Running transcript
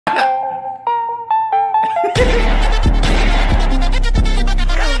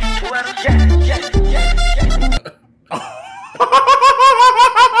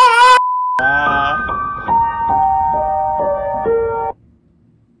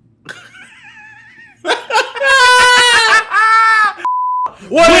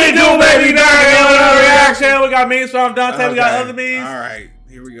What did it do, baby? Reaction. We got memes from Dante. We got other memes. All right,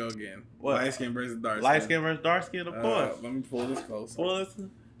 here we go again. What? Light skin versus dark skin. Light skin versus dark skin, of course. Let me pull this close. Pull this.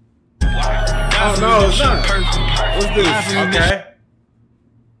 Oh no, it's not. What's this? Okay.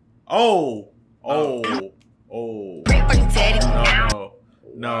 Oh.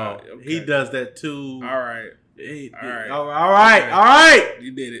 No. Okay. He does that too. All right. All right.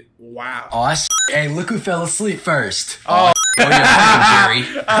 You did it. Wow. Oh, hey, look who fell asleep first. Oh, you're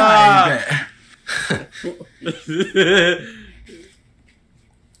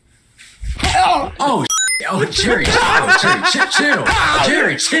Jerry. Jerry, chill.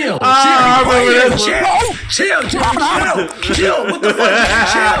 Jerry, chill. Chill. What the fuck?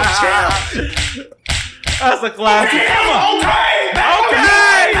 Chill. That's a classic.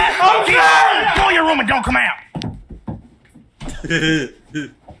 Okay. Go in your room and don't come out.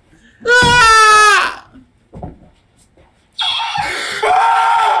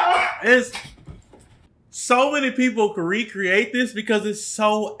 It's so many people can recreate this because it's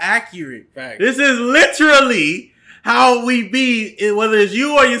so accurate. Fact. This is literally how we be, whether it's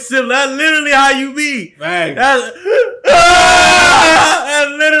you or your sibling. That's literally how you be. Fact. That's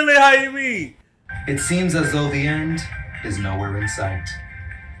literally how you be. It seems as though the end is nowhere in sight.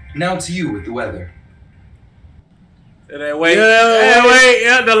 Now to you with the weather. Wait,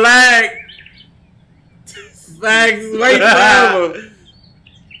 the lag. Facts. Wait forever.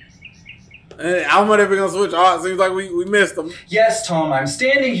 I wonder if we're gonna switch. Oh, it seems like we missed them. Yes, Tom, I'm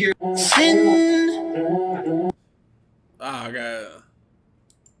standing here. Oh god.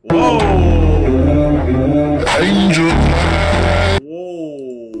 Whoa. Angel.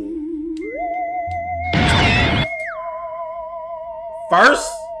 Whoa. First?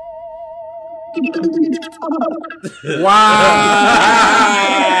 Wow.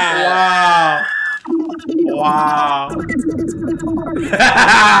 Wow.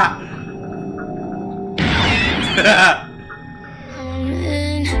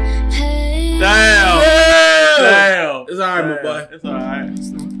 Damn. It's alright, my boy. It's alright.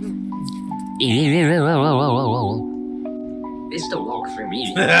 It's the walk for me.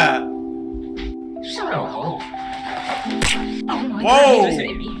 Shut up. Whoa.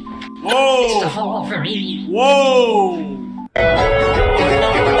 It's the Whoa. walk for me. Whoa.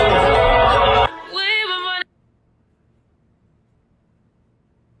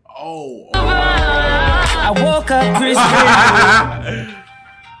 Oh. I woke up Christmas.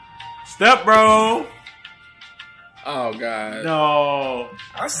 Step bro. Oh god. No.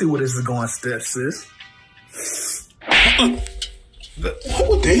 I see where this is going, step sis. What the hell?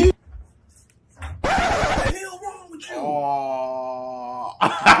 What the hell wrong with you? Oh.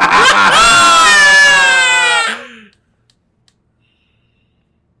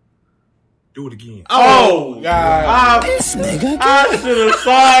 Do it again. Oh God. This nigga. I should have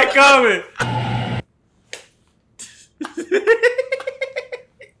saw it coming.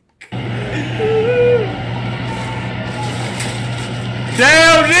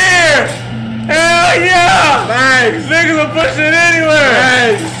 Damn near! Hell yeah! Thanks. Niggas are pushing it anywhere!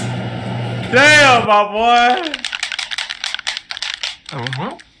 Thanks. Damn, my boy!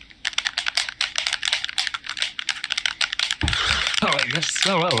 Oh, yes,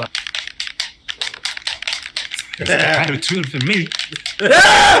 so it's the attitude for me.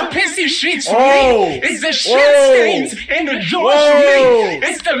 Pissy sheets for me. It's the shit stains and the joy for me.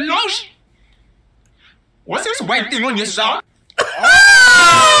 It's the lotion. What's this white thing on your sock?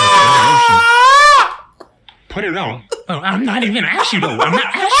 Put it on. Oh, I'm not even asking though. I'm not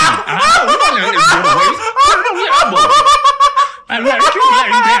asking. I like you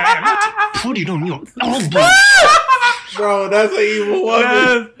like that. Put it on your elbow. Bro, that's an evil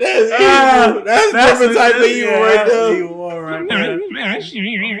woman. That's evil. That's a different type of evil right there. Evil one right there.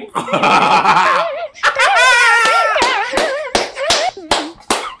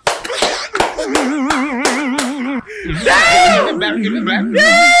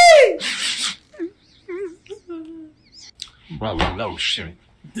 Well, shit.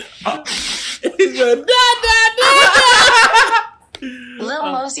 He's a Lil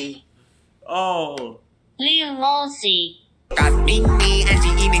Mosey. Oh. Lil Mosey. Got Mimi and she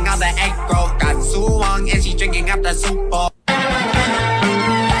eating all the egg roll. Got Suwong and she drinking up the soup bowl.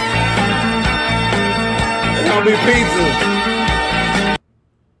 It's gonna be pizza.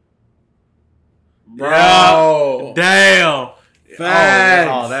 Bro. Damn. Facts.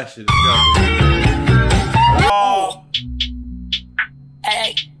 Oh, that shit is disgusting. Oh.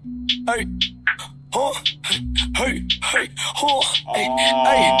 Hey, hey, huh? Hey, hey, huh? Hey,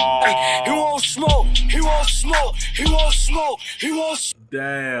 hey, he won't smoke. He won't smoke. He won't smoke. He won't.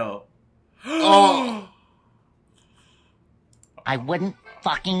 Damn. Oh. I wouldn't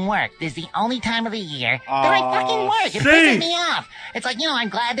fucking work. This is the only time of the year that I fucking work. It pisses me off. It's like, you know, I'm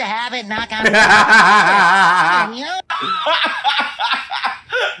glad to have it, knock on wood. You know?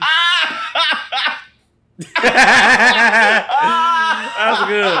 That's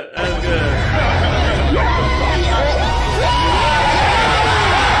good. That's good.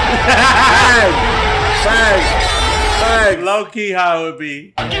 Thanks. Low key how it would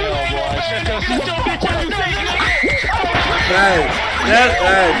be. Thanks.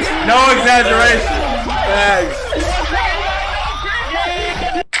 No exaggeration. Thanks.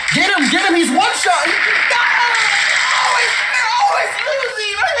 Get him, he's one shot. Always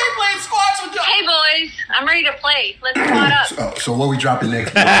losing. I hate playing squats with you. Hey boys, I'm ready to play. Let's squat up. So what we dropping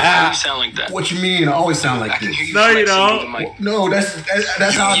next? You sound like that. What you mean? I always sound like this. No, you don't. No, that's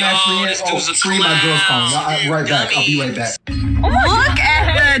how I'm actually. Oh, free my girls calling. Right back. I'll be right back. Look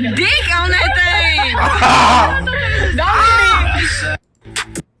at the dick on that thing.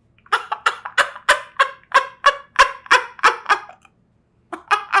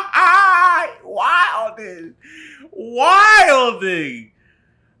 Wilding.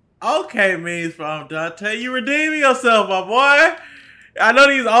 Okay, means from Dante, you redeeming yourself, my boy. I know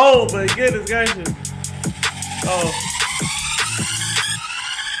he's old, but goodness gracious. Oh.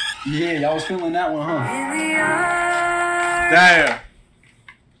 Yeah, y'all was feeling that one, huh? Damn.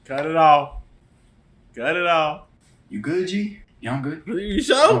 Cut it off. Cut it off. You good, G? Yeah, I'm good. You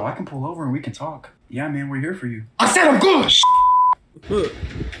sure? Bro, I can pull over and we can talk. Yeah, man, we're here for you. I said I'm good.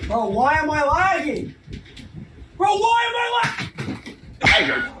 Bro, why am I lagging? Bro, why am I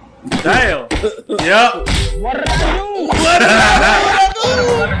lagging? Damn. Yep. What did I do?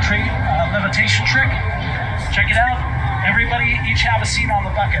 Levitation trick. Check it out. Everybody each have a seat on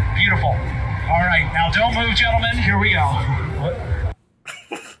the bucket. Beautiful. All right, now don't move, gentlemen. Here we go. What?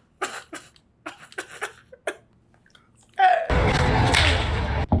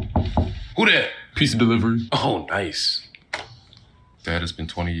 Who that? Pizza delivery. Oh, nice. Dad, it's been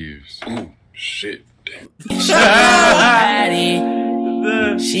 20 years. Oh, shit. She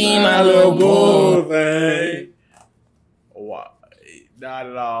my little boo thing. Why? Not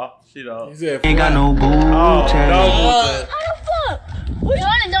at all. She don't. He said, ain't got no boo. Oh, no. How the fuck?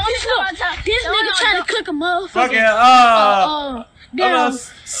 This nigga trying to cook a motherfucker.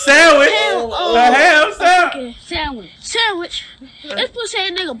 Sandwich. Ham sandwich. This pussy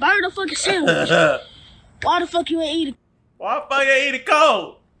ass nigga burn the fucking sandwich. Why the fuck you ain't eat it? Why the fuck you ain't eat it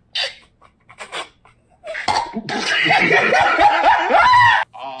cold?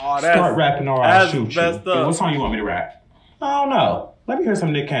 Start rapping or I'll shoot you. Up. What song you want me to rap? I don't know. Let me hear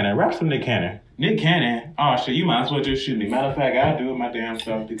some Nick Cannon. Rap some Nick Cannon. Nick Cannon? Oh shit, you might as well just shoot me. Matter of fact, I'll do it my damn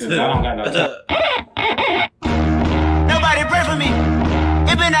self because I don't got no time. Nobody pray for me.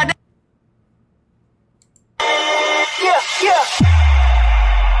 It been a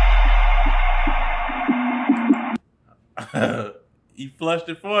Yeah. He flushed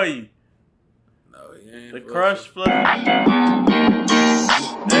it for you. No, he ain't. The crush flushed.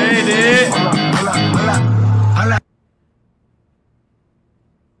 They did.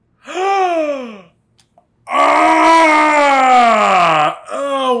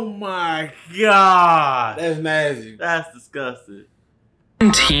 Oh my God. That's nasty. That's disgusting.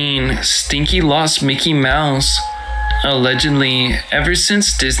 17, Stinky lost Mickey Mouse. Allegedly, ever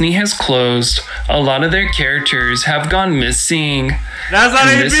since Disney has closed, a lot of their characters have gone missing. That's how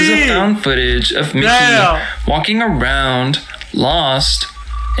and this is a found footage of Mickey walking around, lost,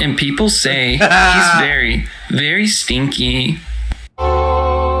 and people say he's very, very stinky.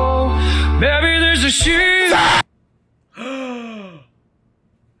 baby, there's a shoe.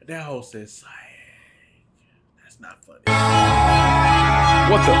 That hoe says that's not funny.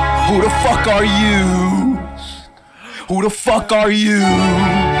 What the? Who the fuck are you? Who the fuck are you?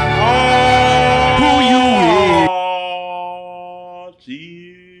 Who you with? Oh,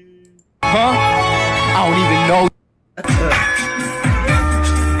 gee. Huh? I don't even know.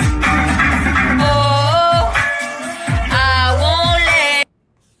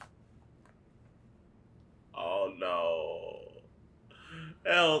 Oh no.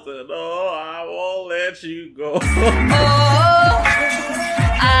 Elton, no, I won't let you go.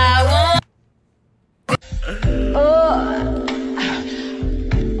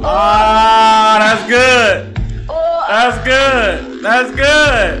 Ah, that's good. That's good. That's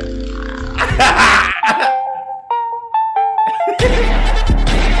good.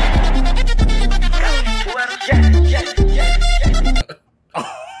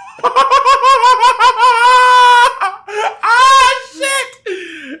 Ah, shit.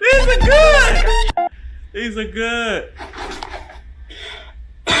 These are good. These are good.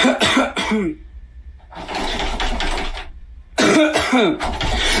 So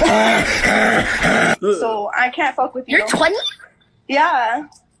I can't fuck with you. You're 20? Yeah.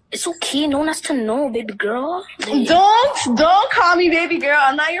 It's okay, no one has to know, baby girl. Don't call me baby girl.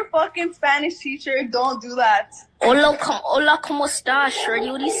 I'm not your fucking Spanish teacher. Don't do that. Hola, ¿cómo estás,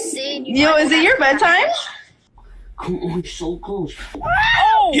 Shirley? What are you saying? Yo, is it your bedtime? Oh, so close.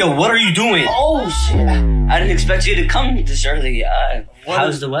 Oh! Yo, what are you doing? Oh, shit. I didn't expect you to come this early.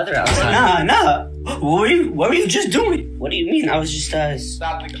 How's the weather outside? Nah. What were you just doing? What do you mean? I was just,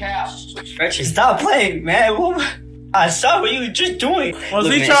 Stop the cap. stretching. Stop playing, man. I saw what you were just doing. Was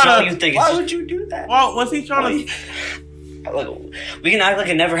Look, he man, trying to... why would you do that? Well, was he trying to... Look, we can act like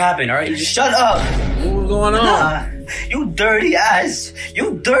it never happened, alright? You just shut up. What was going on? Nah, you dirty ass.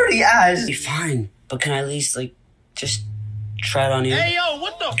 You dirty ass. Be fine, but can I at least, like, just try it on you? Hey, yo,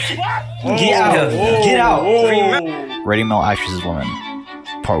 what the fuck? Get out of here. Get out. Rating male actresses woman.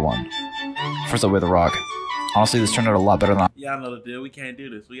 Part 1. First up with The Rock. Honestly, this turned out a lot better than Y'all know the deal. We can't do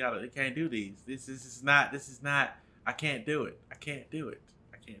this. We can't do these. This is not. I can't do it. I can't do it.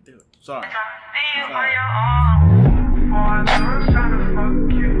 Sorry.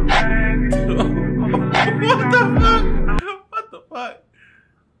 What the fuck?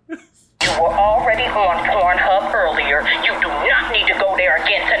 You were already on Pornhub earlier. You do not need to go there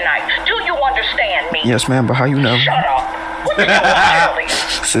again tonight. Do you understand me? Yes, ma'am, but how you know? Shut up. What did you watch earlier?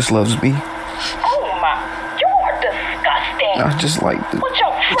 Sis loves me. Oh my, you are disgusting. I just like the... With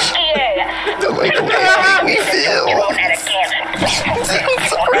your freaky ass. The way we feel.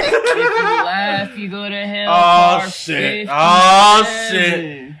 If you laugh, you go to hell. Oh shit. Oh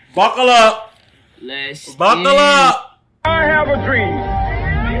shit. Buckle up. Buckle up. I have a dream.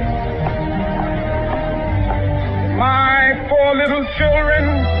 My 4 little children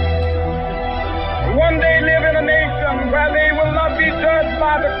one day live in a nation where they will not be judged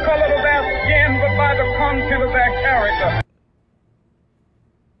by the color of their skin, but by the content of their character.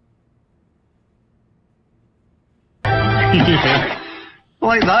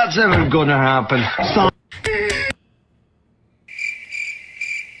 Like that's ever gonna happen.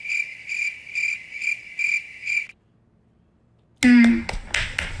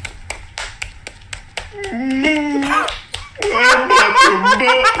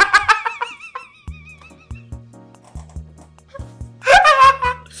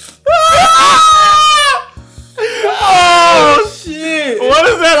 Oh shit! What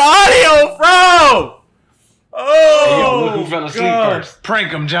is that audio from? Oh, hey, yo, look who fell asleep first.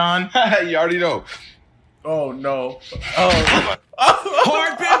 Prank him, John. You already know. Oh no. Oh.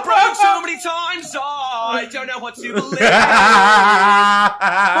 Heart been broken so many times, I don't know what to believe.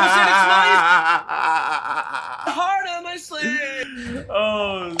 Heart on my sleeve.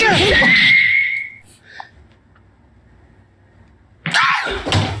 Oh.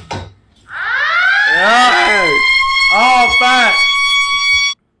 Yeah. All facts.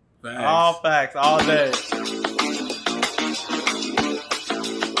 All facts. All day.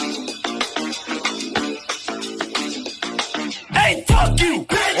 Hey, fuck you,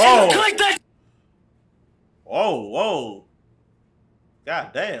 bitch! Whoa. Click that. Whoa.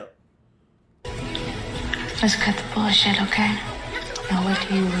 God damn. Let's cut the bullshit, okay? Now, what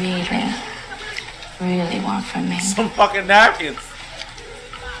do you really want from me? Some fucking napkins.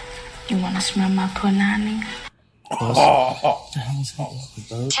 You want to smell my punani? Oh.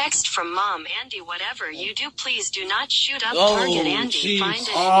 Text from Mom, Andy, whatever you do, please do not shoot up Target, Andy. Geez. Find it.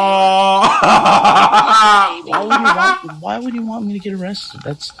 Why would you want me to get arrested?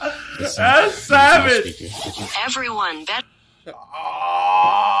 That's savage. Everyone bet.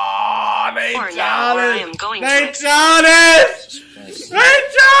 Oh, they Or shot now, where I it. am going They to shot it. They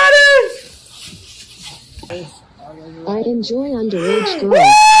shot it. I enjoy underage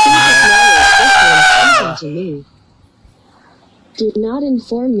girls. Please acknowledge this one to me. Do not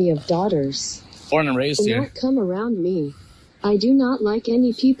inform me of daughters. Born and raised Do here. not come around me. I do not like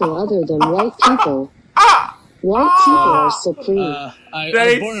any people other than white people. White people are supreme. I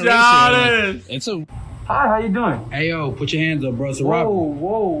They was born and shot raised here. Like, it's a... Hi, how you doing? Hey, yo, put your hands up, bro. It's a robbery.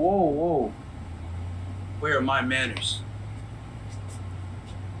 Whoa. Where are my manners?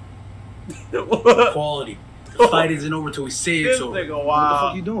 Quality. The fight isn't over till we say it's over. Nigga, What the wow.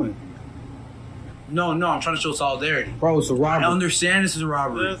 fuck you doing? No, I'm trying to show solidarity. Bro, it's a robbery. I understand this is a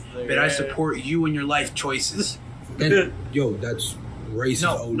robbery, but I support you and your life choices. Yo, that's racist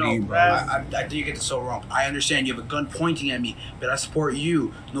OD, bro. I think you get this so wrong. I understand you have a gun pointing at me, but I support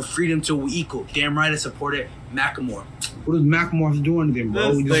you. No freedom till we equal. Damn right I support it. Macklemore. What does Macklemore have to do anything,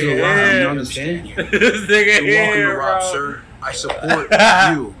 bro? We just a rob. You understand? This nigga You're welcome to here, rob, bro. sir. I support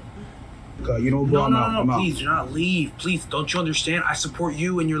you. You know, bro, no, please do not leave. Please, don't you understand? I support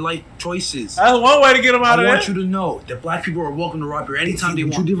you and your life choices. That's one way to get them out of there. I want you to know that black people are welcome to rob here anytime they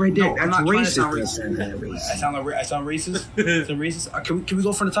want. What you did right there, that's racist. I sound racist? It's racist? Can we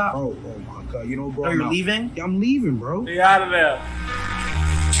go from the top? Oh my God, you know, bro. Oh, you're leaving? Yeah, I'm leaving, bro. He out of there.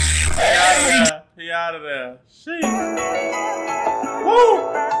 He out of there. Shit. Woo!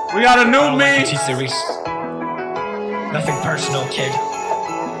 We got a new meme. Series. Nothing personal, kid.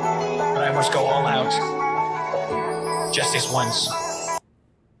 But I must go all out. Just this once.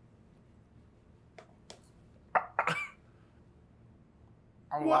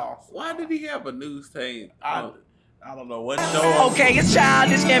 I'm lost. Why did he have a news thing? I don't know what show. Okay, it's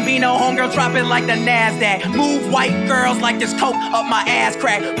childish, can't be no homegirl dropping like the NASDAQ. Move white girls like this coke up my ass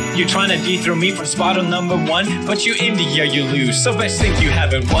crack. You're trying to dethrone me from spot on #1, but you India, you lose. So best think you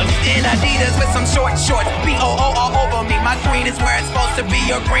haven't won. In Adidas with some short shorts, B-O-O all over me. My green is where it's supposed to be.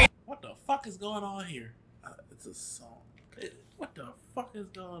 Your green. What the fuck is going on here? It's a song. What the fuck is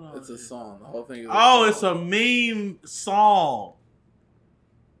going on? It's a song. The whole thing is song. It's a meme song.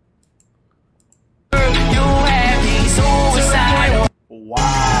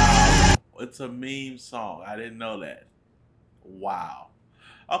 Wow. It's a meme song. I didn't know that. Wow.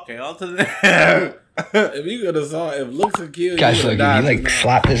 Okay, on to the if you could have saw if looks and kill guys, look, if you like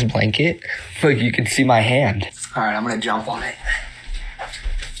flap this blanket, look, you can see my hand. Alright, I'm gonna jump on it.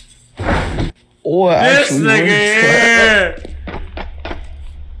 Or this nigga here.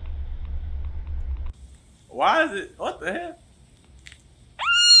 Why is it? What the hell?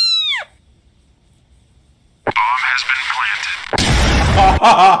 Bomb has been planted. お兄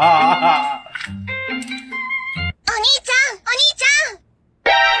ちゃん、お兄ちゃ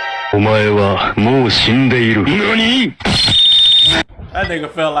ん。お前はもう死んでいる。何? That nigga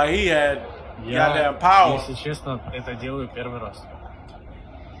felt like he had goddamn power. Если честно, это делаю первый раз.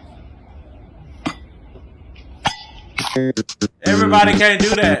 Everybody can't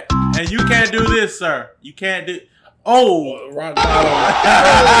do that, and you can't do this, sir. You can't do. Oh, rock bottom.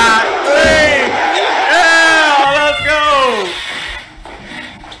 Hey, yeah, let's go.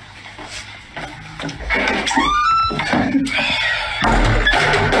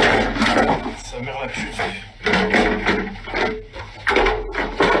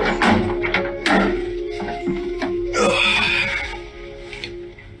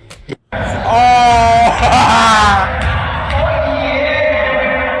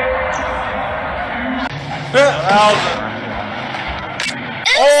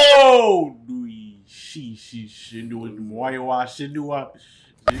 Oh, she do it. Why she do it?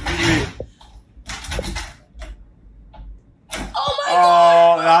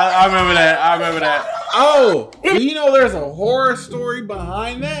 Oh, I remember that. I remember that. Oh, you know there's a horror story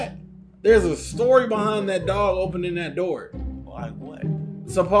behind that? There's a story behind that dog opening that door. Like what?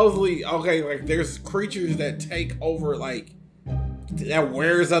 Supposedly, okay, like there's creatures that take over, like that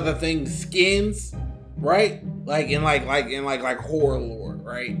wears other things' skins, right? Like in horror lore,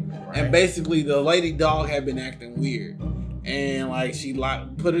 right? And basically the lady dog had been acting weird. And like she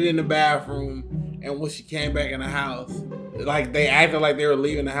put it in the bathroom, and when she came back in the house, like they acted like they were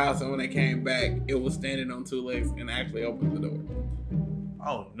leaving the house, and when they came back, it was standing on two legs and actually opened the door.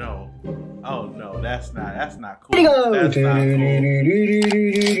 Oh no. Oh no, that's not cool. That's not cool. That's not cool.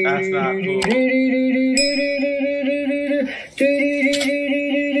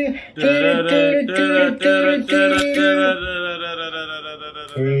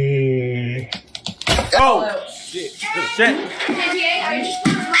 Oh shit. Shit.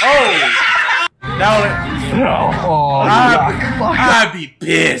 Oh. I'd be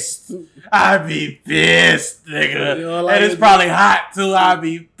pissed. I'd be pissed, nigga. And it's probably hot too. I'd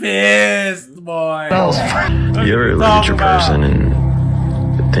be pissed, boy. You ever look at your person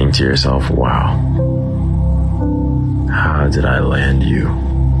and think to yourself, wow, how did I land you?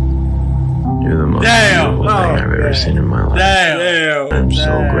 You're the most beautiful thing I've ever seen in my life. Damn. I'm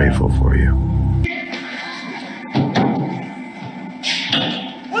so grateful for you.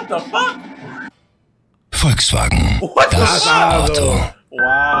 What the fuck? Volkswagen. What the fuck?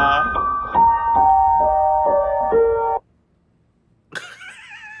 Wow.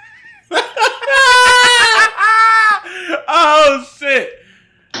 Oh shit!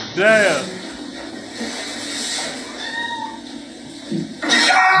 Damn.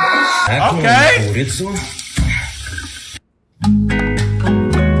 Okay.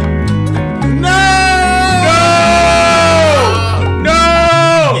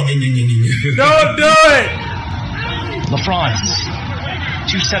 Don't do it! LaFrance,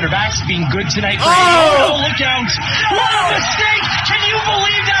 two center backs being good tonight. Oh! Look out! What a mistake! Can you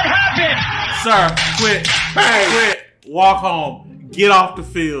believe that happened? Sir, quit. Quit. Walk home. Get off the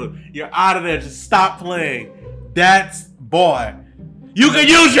field. You're out of there. Just stop playing. That's boy. You can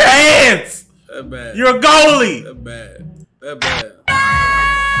use your hands. That bad. You're a goalie. That bad. That bad.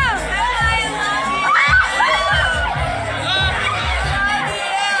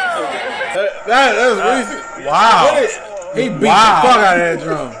 That's recent. Wow. He beat the fuck out of that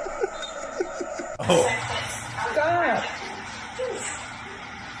drum.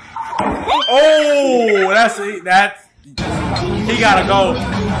 Oh, that's he gotta go.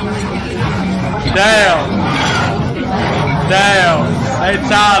 Damn. They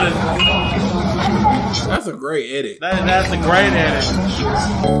childish. That's a great edit. That's a great edit.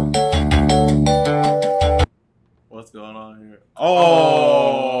 What's going on here?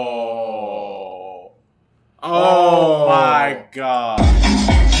 Oh my God.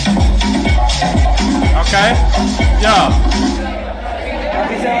 Okay. Yo.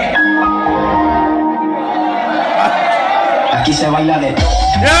 Aquí se baila de todo.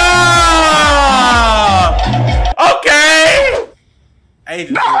 Yeah! Okay! Hey,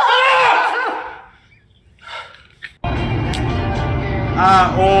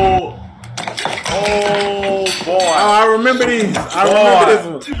 oh boy. Oh, I remember these. I remember this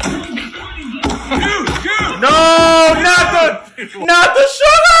one. No, not the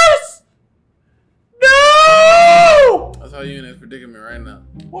sugars! No! That's how you in this predicament right now.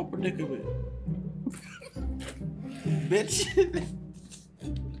 What predicament? Bitch.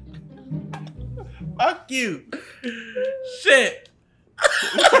 Fuck you. Shit.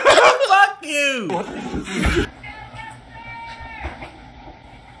 Fuck you.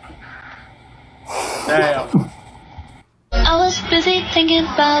 Damn. I was busy thinking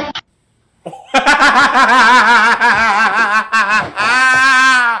about.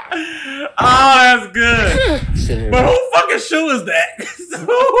 Oh, that's good. But whose fucking shoe is that?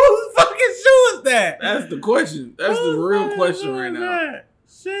 Whose fucking shoe is that? That's the question. That's the real question right now.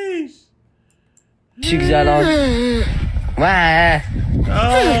 Sheesh. Chicks out on. Why?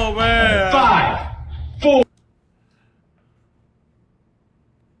 Oh man. 5, 4,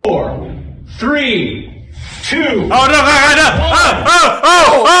 3, 2. Oh no!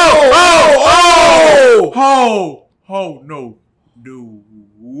 Oh no!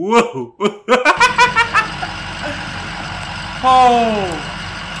 Whoa!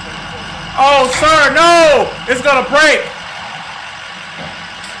 Oh, sir, no! It's gonna break.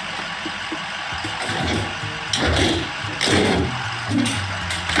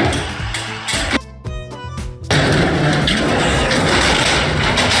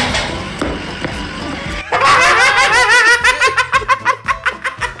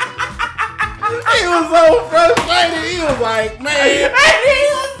 He was so frustrated. He was like, man,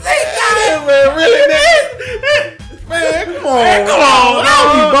 really, man, come on, now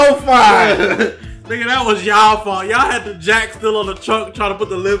we both fine. Nigga, that was y'all fault. Y'all had the jack still on the trunk trying to put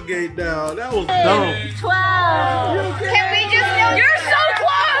the lift gate down. That was dumb. 12. Can we just? You're so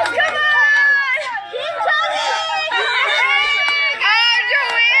close. Come on. Keep coming. Oh,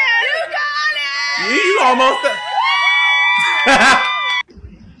 Joanne, you got it. You almost.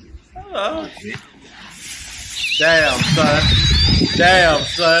 Damn, son. Damn,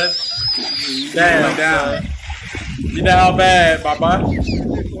 son. Damn, son. You down bad, bye-bye.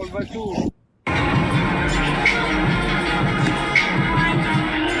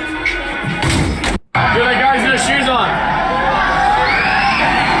 Get that guys in their shoes on.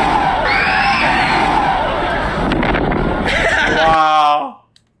 Wow.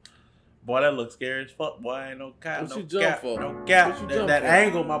 Boy, that looks scary as fuck, boy. Ain't no cap. What you jump for? No cap. What you jump That for?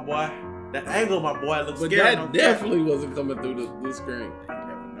 angle, my boy. That angle, my boy, looks But scary. that definitely wasn't coming through the screen. You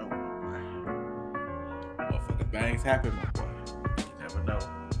never know, my boy. Motherfucking things happen, my boy. You never know.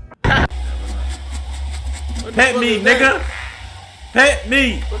 Pet me, nigga. Pet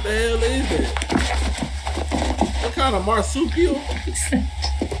me. What the hell is that? What kind of marsupial?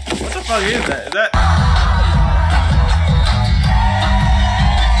 What the fuck is that? Is that?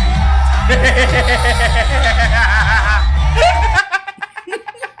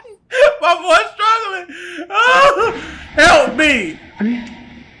 My boy's struggling. Oh, help me.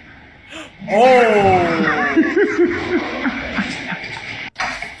 Oh.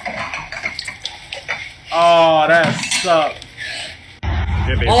 Oh, that sucked. Oh!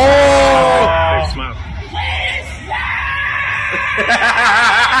 Big smile.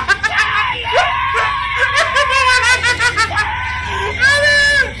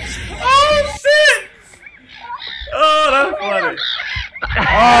 Oh shit! Oh, that's funny.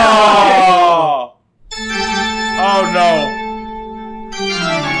 Oh no!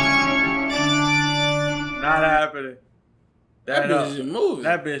 Not happening. That bitch is moving.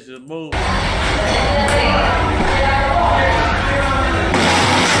 That bitch is moving.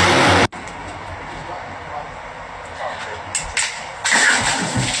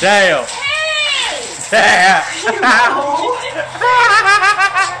 Damn. Damn.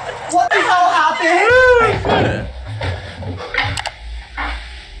 What the hell happened?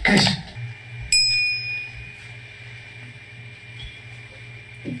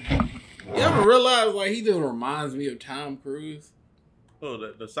 You ever realize like he just reminds me of Tom Cruise? Oh,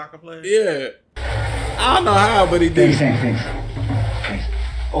 the soccer player? Yeah. I don't know how, but he did. Thanks.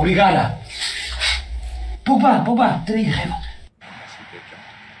 Obrigada. Pupa, te dije.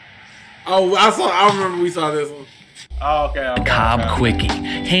 Oh, I remember we saw this one. Oh, okay. Cobb Quickie.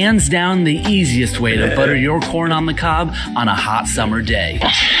 Hands down the easiest way to butter your corn on the cob on a hot summer day.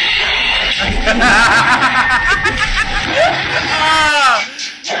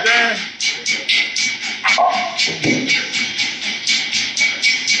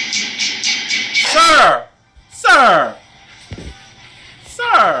 Sir.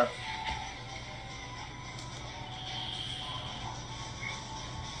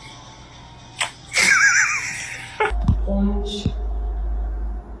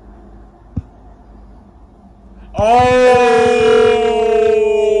 Oh!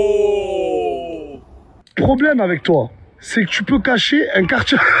 Problème avec toi, c'est que tu peux cacher un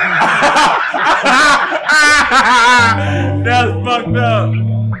quartier. That's fucked up.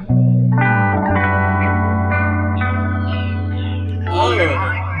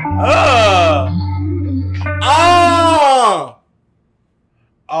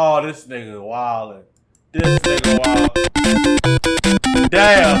 Oh, this nigga wildin'.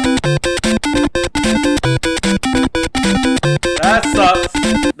 Damn.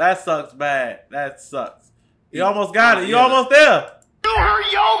 That sucks bad. That sucks. You almost got it. You almost there. Do her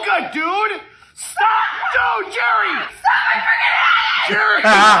yoga, dude! Stop! No, Jerry! Stop! Jerry!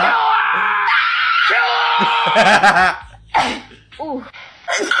 Kill her!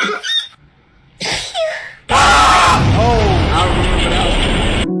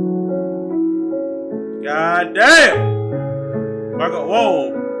 God damn! Michael,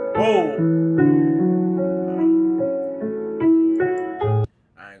 whoa.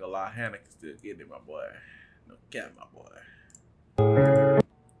 I ain't gonna lie, Hannah can still get it, my boy. No cap, my boy.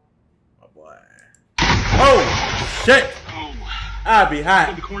 Oh, shit! I'd be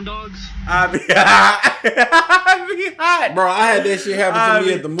hot. The corn dogs? I'd be hot. Bro, I had that shit happen to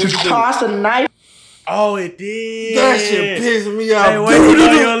me at the movie. Just toss a knife. Oh, it did. That shit pissed me off. Hey, waiting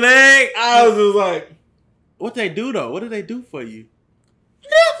on your leg. I was just like, what they do though? What did they do for you?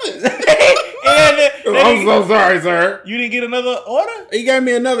 nothing. I'm so sorry, sir. You didn't get another order? He gave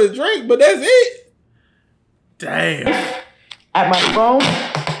me another drink, but that's it. Damn. At my phone,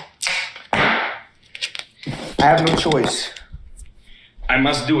 I have no choice. I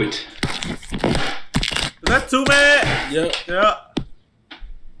must do it. That's too bad. Yep.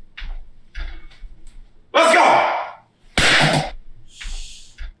 Let's go!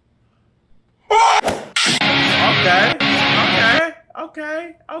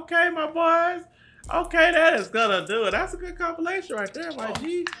 Okay, my boys. Okay, that is gonna do it. That's a good compilation right there, my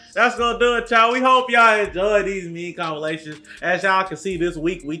G. That's gonna do it, y'all. We hope y'all enjoy these meme compilations. As y'all can see, this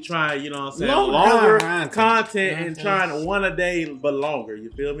week we trying, you know what I'm saying, longer content and trying one a day, but longer.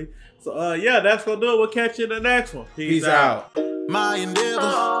 You feel me? So, yeah, that's gonna do it. We'll catch you in the next one. Peace out. My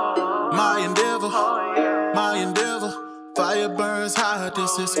endeavor. Fire burns hot.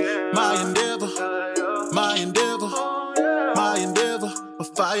 This is my endeavor. My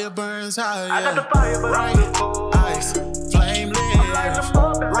fire burns high, yeah. Right, ice, flame live.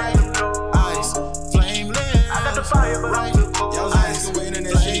 Right, ice, flame live. Right, ice, flame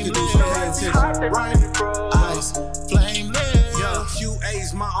live. Right, ice, flame live. Yo,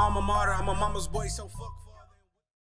 QA's my alma mater. I'm a mama's boy, so fuck.